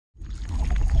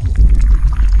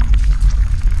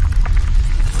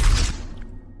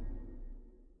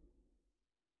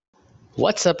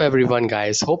What's up, everyone,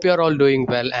 guys? Hope you're all doing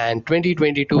well. And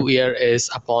 2022 year is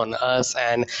upon us,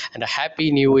 and a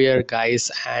happy new year,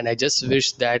 guys. And I just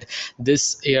wish that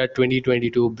this year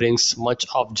 2022 brings much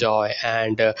of joy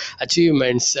and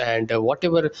achievements and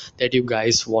whatever that you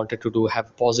guys wanted to do,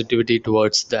 have positivity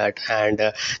towards that, and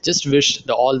just wish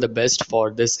all the best for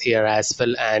this year as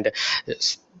well. And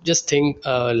just think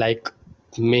like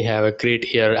may have a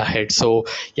great year ahead. So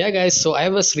yeah, guys, so I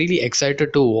was really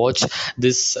excited to watch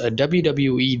this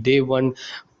WWE day one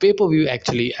pay-per-view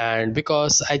actually, and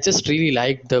because I just really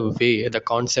like the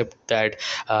concept that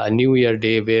new year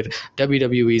day where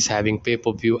WWE is having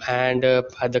pay-per-view, and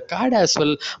the card as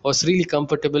well was really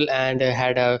comfortable and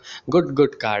had a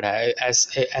good card, as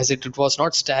it was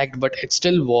not stacked, but it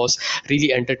still was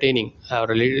really entertaining,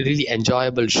 really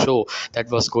enjoyable show that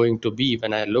was going to be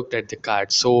when I looked at the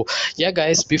card. So yeah,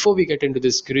 guys, before we get into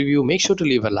this review, make sure to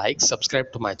leave a like,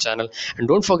 subscribe to my channel, and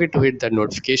don't forget to hit the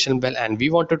notification bell. And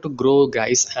we wanted to grow,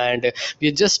 guys, and we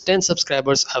are just 10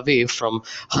 subscribers away from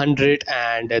 100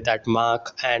 and that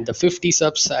mark, and the 50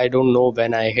 subs I don't know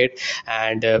when I hit.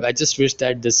 And I just wish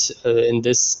that in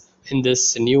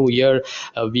this new year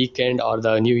weekend, or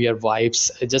the new year vibes,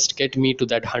 just get me to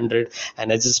that 100,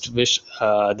 and I just wish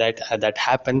that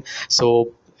happen.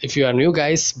 So if you are new,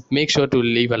 guys, make sure to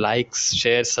leave a like,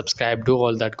 share, subscribe, do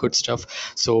all that good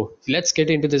stuff. So let's get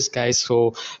into this, guys.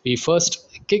 So we first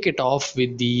kick it off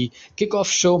with the kickoff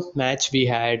show match. We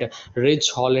had Ridge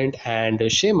Holland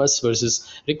and Sheamus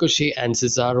versus Ricochet and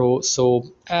Cesaro.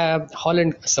 So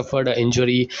Holland suffered an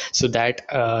injury, so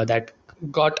that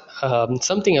got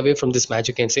something away from this match,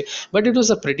 you can say. But it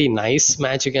was a pretty nice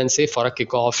match, you can say, for a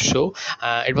kickoff show.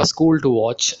 It was cool to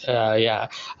watch. Yeah,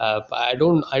 I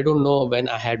don't know when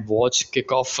I had watched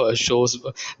kickoff shows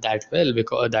that well,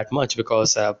 because that much,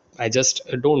 because I just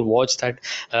don't watch the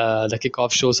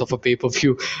kickoff shows of a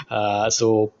pay-per-view.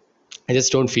 So I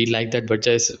just don't feel like that, but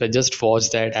just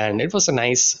watched that, and it was a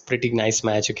pretty nice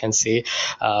match, you can say.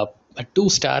 A 2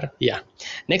 star, yeah.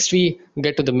 Next we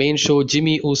get to the main show: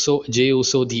 Jimmy Uso, Jey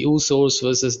Uso, the Usos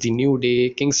versus the New Day,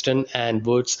 Kingston and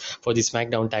Woods for the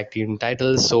SmackDown Tag Team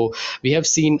titles. So we have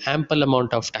seen ample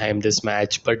amount of time this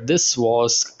match, but this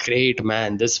was great,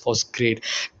 man. This was great.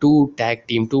 Two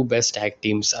best tag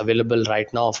teams available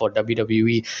right now for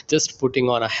WWE, just putting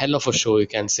on a hell of a show, you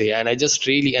can say, and I just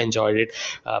really enjoyed it.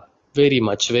 Very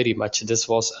much. This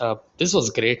was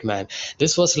great, man.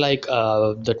 This was like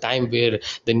the time where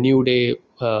the New Day,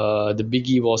 the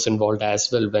Biggie was involved as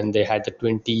well, when they had the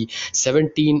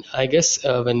 2017, I guess,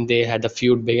 when they had the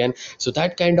feud began. So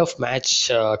that kind of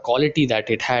match quality that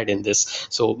it had in this,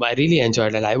 so I really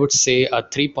enjoyed it. I would say a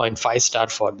 3.5 star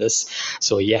for this.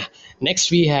 So yeah,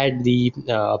 next we had the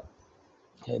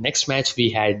next match. We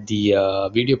had the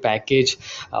video package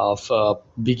of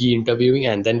Biggie interviewing,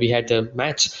 and then we had the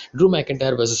match: Drew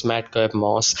McIntyre versus Madcap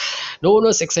Moss. No one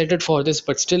was excited for this,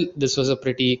 but still, this was a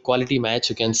pretty quality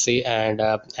match, you can say, and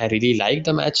I really liked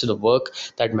the match. The work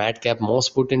that Madcap Moss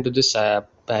put into this.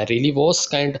 I really was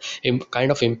kind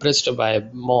of impressed by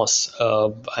Moss.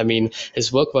 I mean,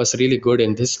 his work was really good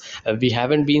in this. We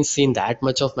haven't been seen that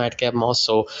much of Madcap Moss,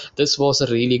 so this was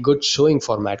a really good showing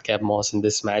for Madcap Moss in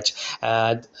this match.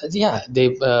 Yeah,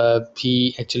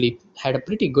 he actually had a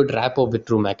pretty good rapport with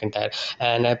Drew McIntyre,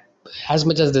 and as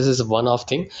much as this is a one-off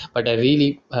thing, but I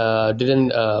really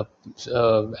didn't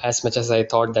as much as I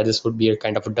thought that this would be a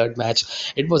kind of a dud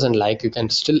match. It wasn't. Like, you can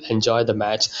still enjoy the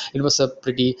match. It was a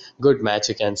pretty good match,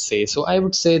 you can say. So I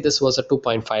would say this was a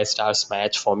 2.5 stars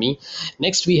match for me.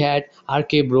 Next we had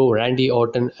RK Bro, Randy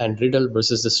Orton and Riddle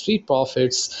versus the Street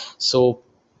Profits. So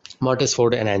Montez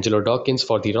Ford and Angelo Dawkins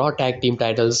for the Raw Tag Team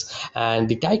titles. And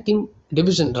the tag team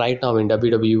division right now in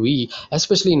WWE,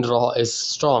 especially in Raw, is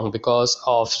strong because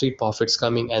of Street Profits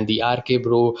coming, and the RK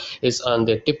Bro is on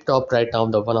the tip top right now,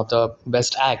 the one of the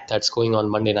best act that's going on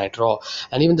Monday Night Raw.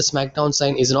 And even the SmackDown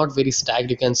sign is not very stacked,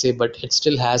 you can say, but it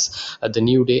still has the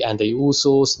New Day and the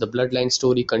Usos, the Bloodline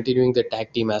story continuing the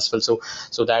tag team as well. So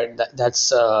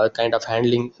that's kind of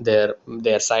handling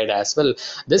their side as well.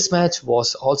 This match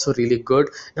was also really good.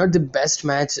 Not the best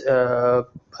match,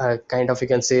 kind of, you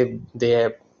can say.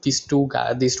 These two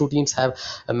teams have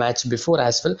a match before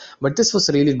as well, but this was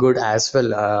really good as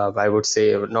well. I would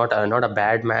say not a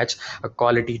bad match, a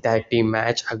quality tag team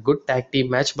match, a good tag team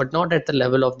match, but not at the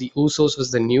level of the Usos was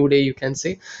the New Day, you can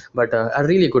say, but a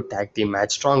really good tag team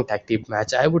match, strong tag team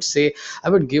match. I would say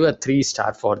I would give a 3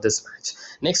 star for this match.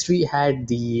 Next we had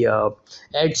the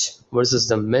Edge versus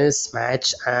the Miz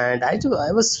match, and I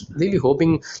was really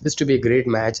hoping this to be a great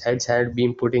match. Edge had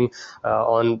been putting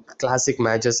on classic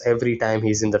matches every time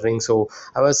he's in the ring, so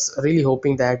I was really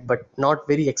hoping that, but not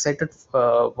very excited.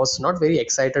 Was not very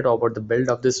excited about the build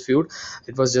of this feud.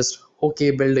 It was just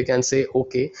okay build, you can say,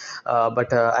 okay,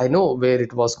 but I know where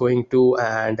it was going to,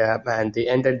 and they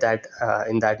ended that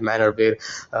in that manner where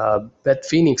Beth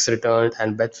Phoenix returned,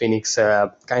 and Beth Phoenix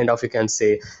kind of, you can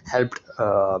say, helped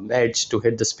Edge to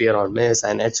hit the spear on Miz,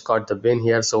 and Edge got the win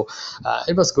here. So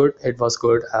it was good. It was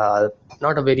good.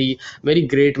 Not a very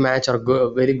great match or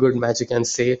very good match, you can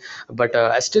say, but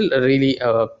I still really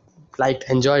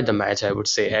enjoyed the match. I would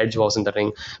say Edge was in the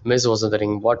ring, Miz was in the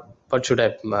ring. What should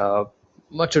I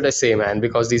what should I say, man?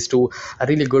 Because these two are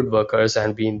really good workers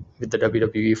and been with the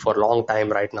WWE for a long time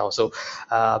right now. So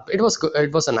it was good.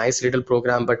 It was a nice little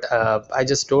program, but I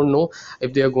just don't know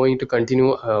if they are going to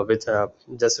continue with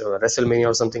just WrestleMania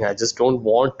or something. I just don't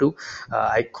want to.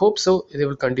 I hope so. They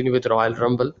will continue with Royal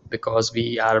Rumble, because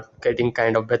we are getting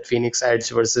kind of Beth Phoenix Edge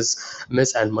versus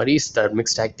Miz and Maurice, the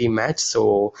mixed tag team match.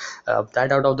 So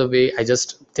that out of the way, I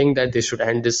just think that they should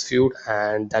end this feud,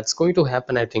 and that's going to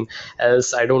happen, I think.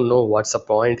 Else, I don't know what's the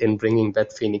point in bringing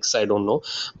Beth Phoenix. I don't know,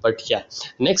 but yeah.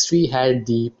 Next, we had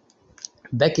the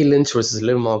Becky Lynch versus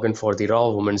Liv Morgan for the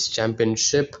Raw Women's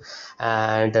Championship,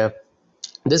 and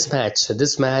this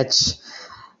match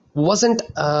wasn't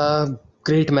a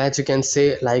great match, you can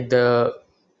say, like the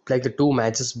two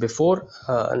matches before,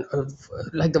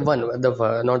 like the one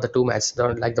the not the two matches,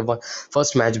 like the one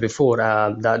first match before.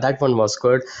 That one was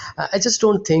good. I just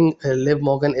don't think Liv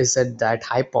Morgan is at that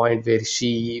high point where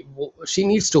she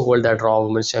needs to hold that Raw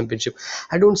Women's Championship.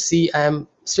 I don't see. I'm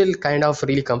still kind of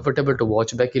really comfortable to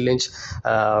watch Becky Lynch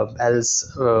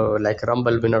else like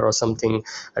Rumble winner or something,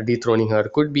 dethroning her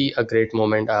could be a great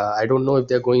moment. I don't know if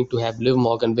they're going to have Liv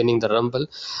Morgan winning the Rumble,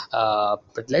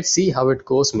 but let's see how it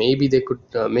goes. Maybe they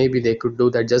could do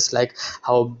that, just like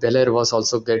how Belair was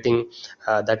also getting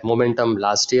that momentum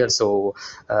last year. So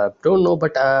don't know,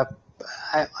 but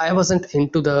I wasn't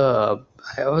into the.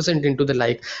 I wasn't into the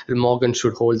like Morgan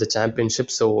should hold the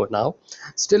championship. So now,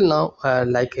 still now,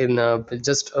 like in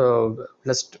just 2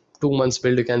 months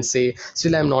build, you can say,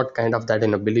 still I'm not kind of that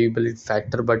in a believable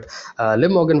factor. But Liv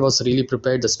Morgan was really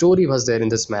prepared. The story was there in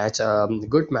this match.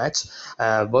 Good match.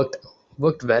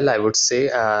 Worked well, I would say.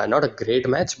 Not a great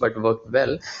match, but worked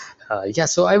well. Yeah,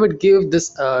 so I would give this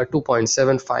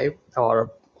 2.75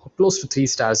 or close to 3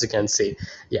 stars, you can say.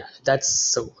 Yeah,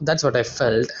 that's what I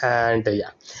felt. And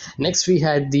yeah, next we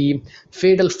had the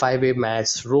fatal five-way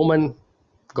match. Roman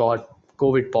got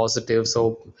COVID positive,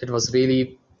 so it was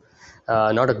really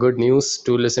not a good news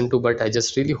to listen to, but I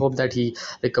just really hope that he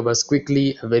recovers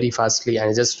quickly, very fastly,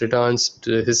 and just returns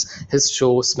to his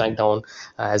show SmackDown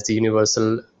as the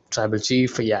Universal Tribal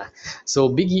Chief. Yeah. So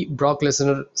Biggie, Brock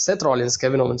Lesnar, Seth Rollins,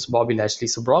 Kevin Owens, Bobby Lashley.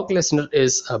 So Brock Lesnar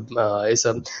is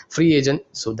a free agent,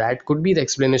 so that could be the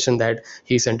explanation that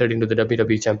he's entered into the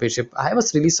WWE Championship. I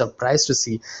was really surprised to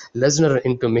see Lesnar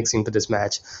into mix into this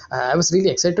match. I was really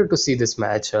excited to see this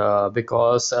match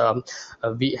because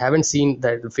we haven't seen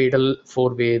that fatal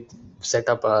four-way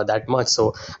setup that much.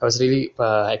 So I was really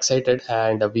excited,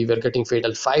 and we were getting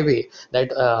fatal five-way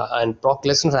that and Brock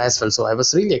Lesnar as well. So I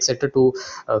was really excited to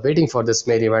waiting for this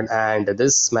main event, and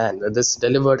this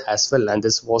delivered as well, and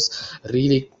this was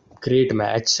really great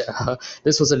match.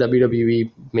 This was a WWE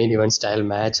main event style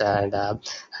match, and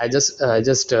I just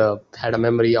had a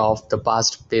memory of the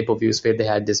past pay-per-views where they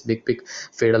had this big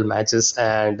fatal matches.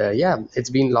 And yeah,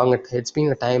 it's been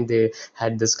a time they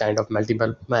had this kind of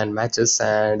multiple man matches,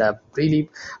 and really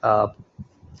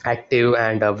active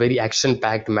and a very action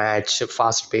packed match,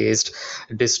 fast paced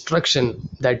destruction,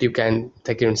 that you can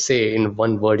say in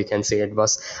one word. You can say it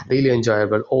was really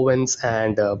enjoyable. Owens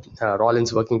and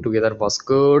Rollins working together was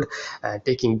good,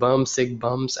 taking bumps, sick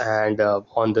bumps, and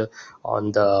on the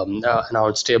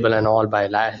announce table and all by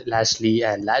Lashley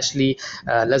and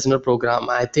Lesnar program.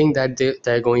 I think that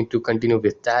they're going to continue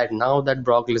with that. Now that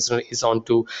Brock Lesnar is on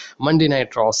to Monday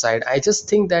Night Raw side, I just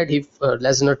think that if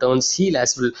Lesnar turns heel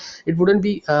as well, it wouldn't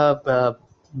be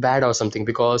bad or something,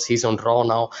 because he's on Raw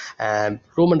now, and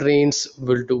Roman Reigns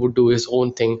would do his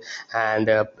own thing.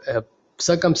 And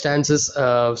circumstances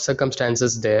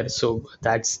there, so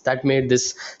that made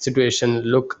this situation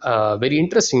look very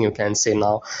interesting, you can say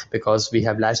now, because we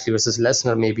have Lashley versus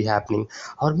Lesnar maybe happening,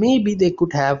 or maybe they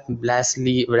could have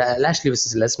Lashley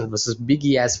versus Lesnar versus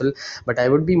Biggie as well. But I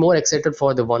would be more excited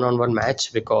for the one-on-one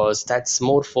match, because that's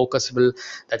more focusable,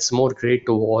 that's more great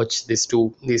to watch, these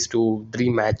two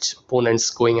dream match opponents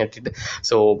going at it.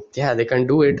 So yeah, they can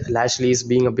do it. Lashley is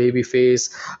being a baby face,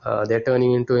 they're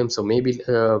turning into him, so maybe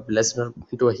Lesnar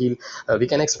into a heel, we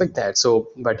can expect that. So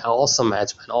but awesome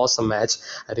match, man, awesome match.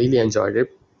 I really enjoyed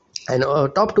it. And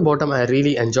top to bottom, I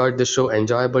really enjoyed the show,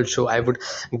 enjoyable show. I would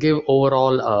give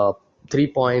overall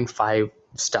 3.5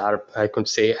 star, I could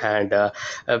say. And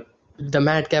the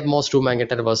Madcap Moss Drew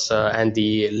McIntyre was and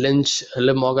the Lynch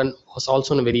Liv Morgan was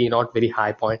also a very not very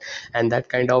high point, and that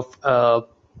kind of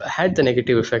had the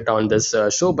negative effect on this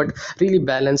show. But really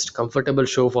balanced, comfortable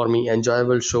show for me,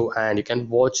 enjoyable show, and you can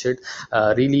watch it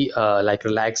really like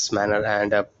relaxed manner.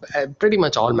 And pretty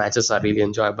much all matches are really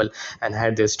enjoyable and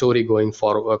had their story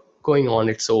going on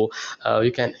it. So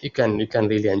you can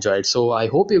really enjoy it. So I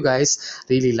hope you guys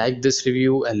really like this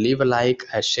review, and leave a like,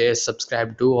 and share,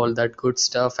 subscribe, do all that good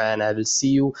stuff, and I will see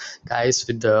you guys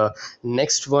with the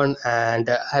next one. And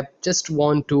I just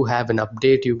want to have an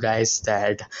update you guys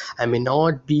that I may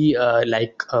not be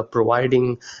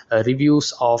providing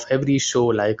reviews of every show,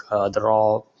 like the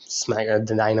Raw,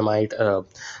 the Dynamite,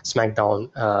 SmackDown,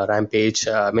 Rampage.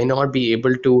 May not be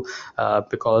able to,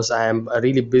 because I am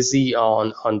really busy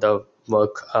on the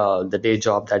work, the day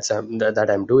job that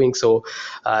I'm doing. So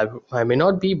I may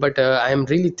not be, but I am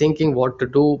really thinking what to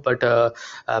do. But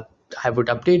I would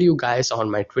update you guys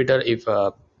on my Twitter if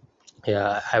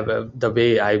yeah, I have the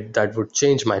way I that would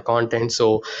change my content.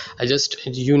 So I just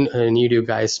need you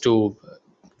guys to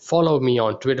follow me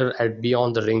on Twitter at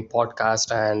Beyond the Ring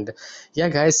Podcast. And yeah,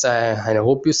 guys, I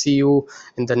hope you see you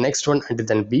in the next one. Until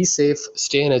then, be safe,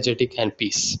 stay energetic, and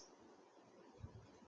peace.